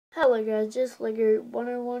Hello guys, just Lego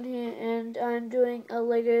 101 here, and I'm doing a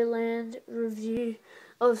Legoland review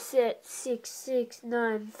of set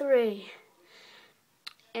 6693.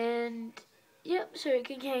 And yep, so it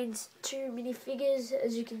contains two minifigures,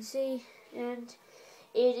 as you can see, and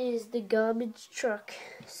it is the garbage truck.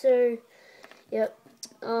 So yep,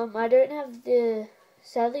 I don't have the,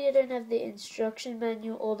 sadly I don't have the instruction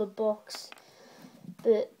manual or the box,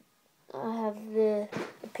 but I have the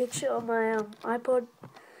picture on my iPod.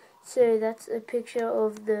 So that's a picture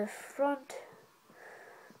of the front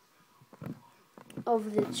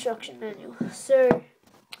of the instruction manual. So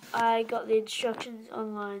I got the instructions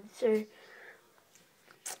online. So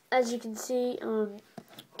as you can see,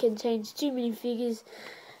 contains two minifigures.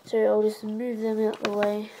 So I'll just move them out the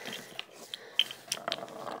way,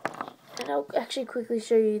 and I'll actually quickly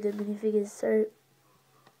show you the minifigures. So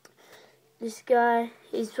this guy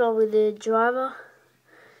is probably the driver.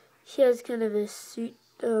 He has kind of a suit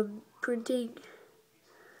printing,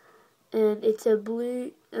 and it's a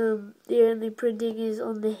blue. The only printing is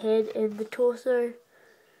on the head and the torso.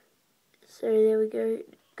 So there we go.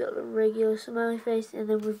 Got the regular smiley face, and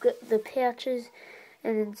then we've got the pouches,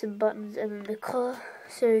 and then some buttons, and then the collar.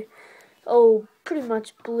 So, pretty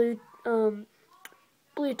much blue,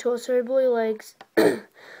 blue torso, blue legs,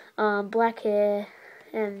 black hair,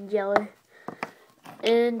 and yellow.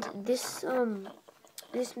 And this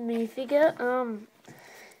minifigure,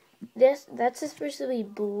 that's supposed to be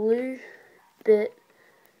blue, but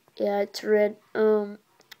yeah, it's red. I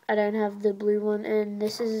don't have the blue one, and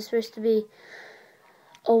this is supposed to be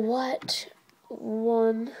a white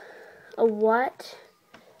one, a black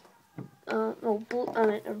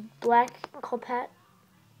cop hat,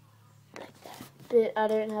 like that. But I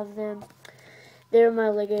don't have them. They're in my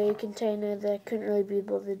Lego container. That I couldn't really be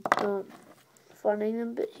bothered finding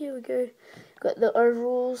them. But here we go. Got the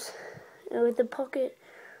overalls with the pocket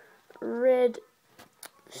red.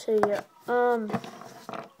 So yeah. And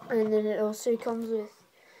then it also comes with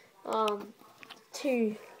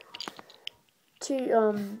two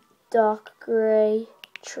dark grey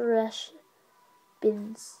trash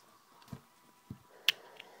bins.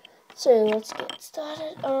 So let's get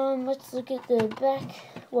started. Let's look at the back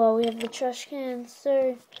while we have the trash cans.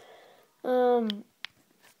 So I'll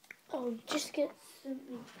just get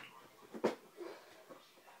something.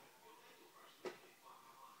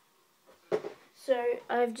 So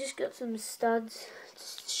I've just got some studs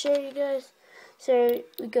to show you guys. So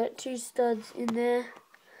we got two studs in there,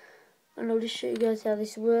 and I'll just show you guys how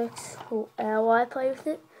this works, or how I play with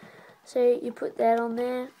it. So you put that on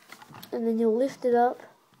there, and then you'll lift it up.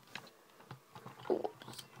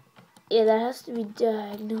 Yeah, that has to be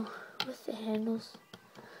diagonal with the handles.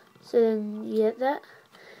 So then you get that,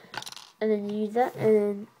 and then you use that, and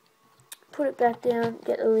then put it back down,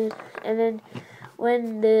 get the lid, and then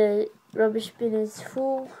when the rubbish bin is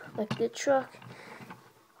full, like the truck,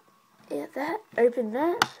 open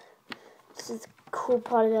that. This is the cool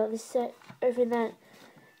part about this set. Open that,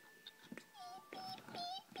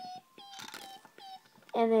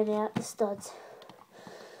 and then out the studs.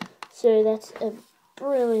 So that's a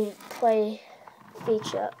brilliant play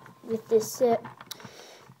feature with this set.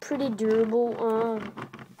 Pretty durable.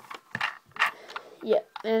 Yeah,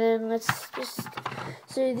 and then let's just,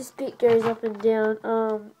 so this bit goes up and down.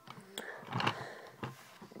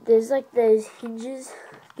 There's like those hinges,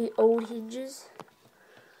 the old hinges.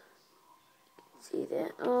 See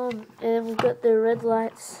that? And then we've got the red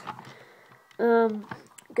lights. Got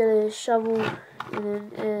a shovel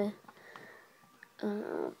and then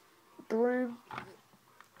a broom.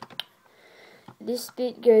 This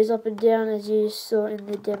bit goes up and down as you saw in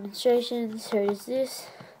the demonstration. So does this.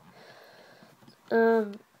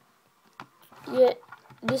 Yeah,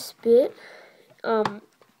 this bit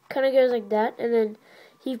kind of goes like that, and then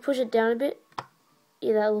if you push it down a bit,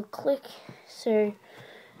 yeah, that will click. So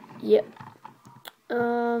yep.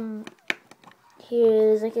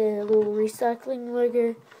 Here's like a little recycling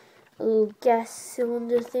logo, a little gas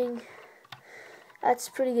cylinder thing. That's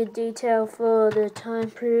pretty good detail for the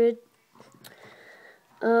time period.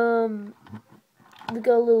 We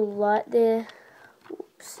got a little light there.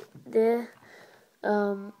 Oops, there.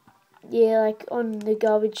 Yeah, like on the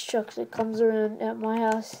garbage trucks that comes around at my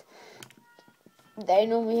house, they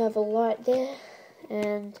normally have a light there,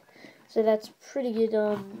 and so that's pretty good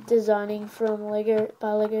designing from Lego,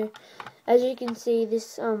 by Lego. As you can see,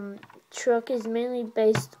 this truck is mainly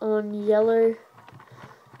based on yellow.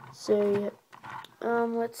 So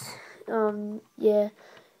yeah,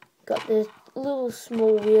 got the little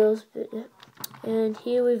small wheels, but yeah. And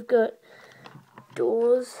here we've got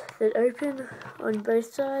doors that open on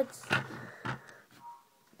both sides,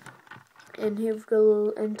 and here we've got a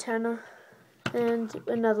little antenna and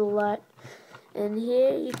another light. And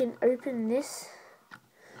here you can open this,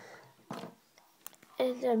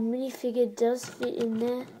 and a minifigure does fit in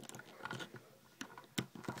there.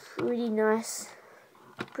 Pretty nice,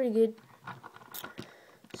 pretty good.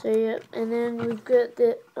 So yeah, and then we've got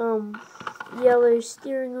the yellow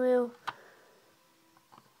steering wheel,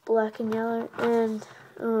 black and yellow, and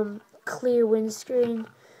clear windscreen,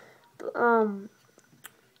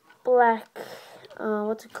 black,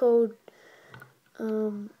 what's it called?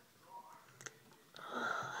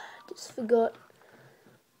 Just forgot.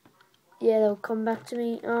 Yeah, they'll come back to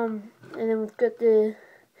me. And then we've got the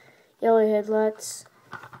yellow headlights,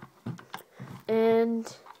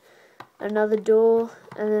 and another door,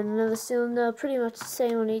 and then another cylinder, pretty much the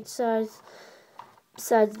same on each side,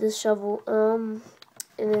 besides the shovel.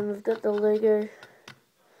 And then we've got the logo,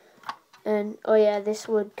 and oh yeah, this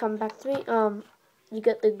would come back to me. You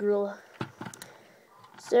got the Gorilla.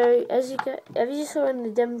 So as you saw in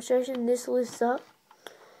the demonstration, this lifts up,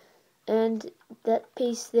 and that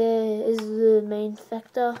piece there is the main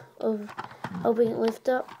factor of helping it lift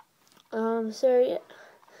up. So yeah,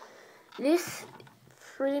 this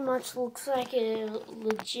pretty much looks like a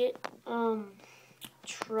legit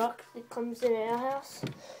truck that comes at our house.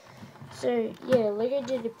 So yeah, Lego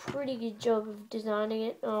did a pretty good job of designing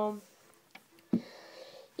it.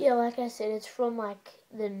 Yeah, like I said, it's from like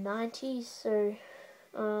the 90s, so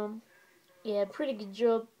yeah, pretty good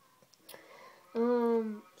job.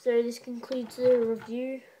 So this concludes the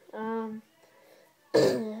review.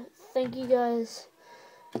 Thank you guys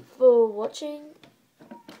for watching,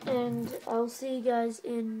 and I'll see you guys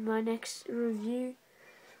in my next review.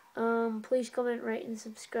 Please comment, rate, and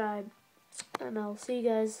subscribe, and I'll see you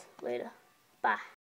guys later. Bye.